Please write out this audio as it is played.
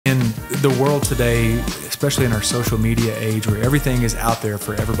the world today, especially in our social media age where everything is out there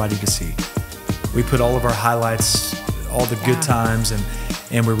for everybody to see. We put all of our highlights, all the good times,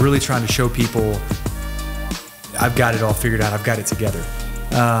 and we're really trying to show people, I've got it all figured out, I've got it together.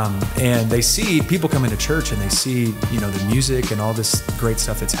 And they see people come into church and they see, the music and all this great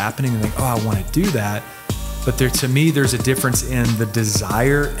stuff that's happening, and they think, oh, I want to do that. But to me, there's a difference in the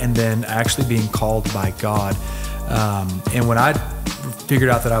desire and then actually being called by God. And when I figured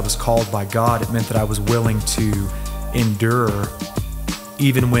out that I was called by God, it meant that I was willing to endure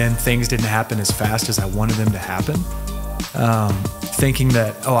even when things didn't happen as fast as I wanted them to happen. Thinking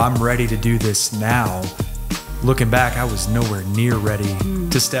that, I'm ready to do this now. Looking back, I was nowhere near ready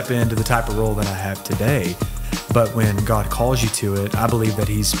to step into the type of role that I have today. But when God calls you to it, I believe that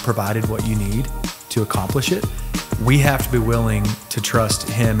He's provided what you need to accomplish it. We have to be willing to trust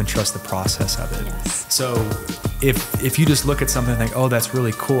Him and trust the process of it. Yes. So if you just look at something and think, that's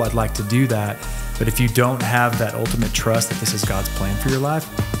really cool, I'd like to do that. But if you don't have that ultimate trust that this is God's plan for your life,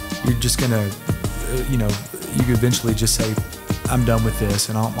 you're just going to, you eventually just say, I'm done with this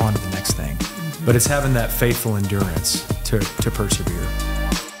and I'm on to the next thing. But it's having that faithful endurance to persevere.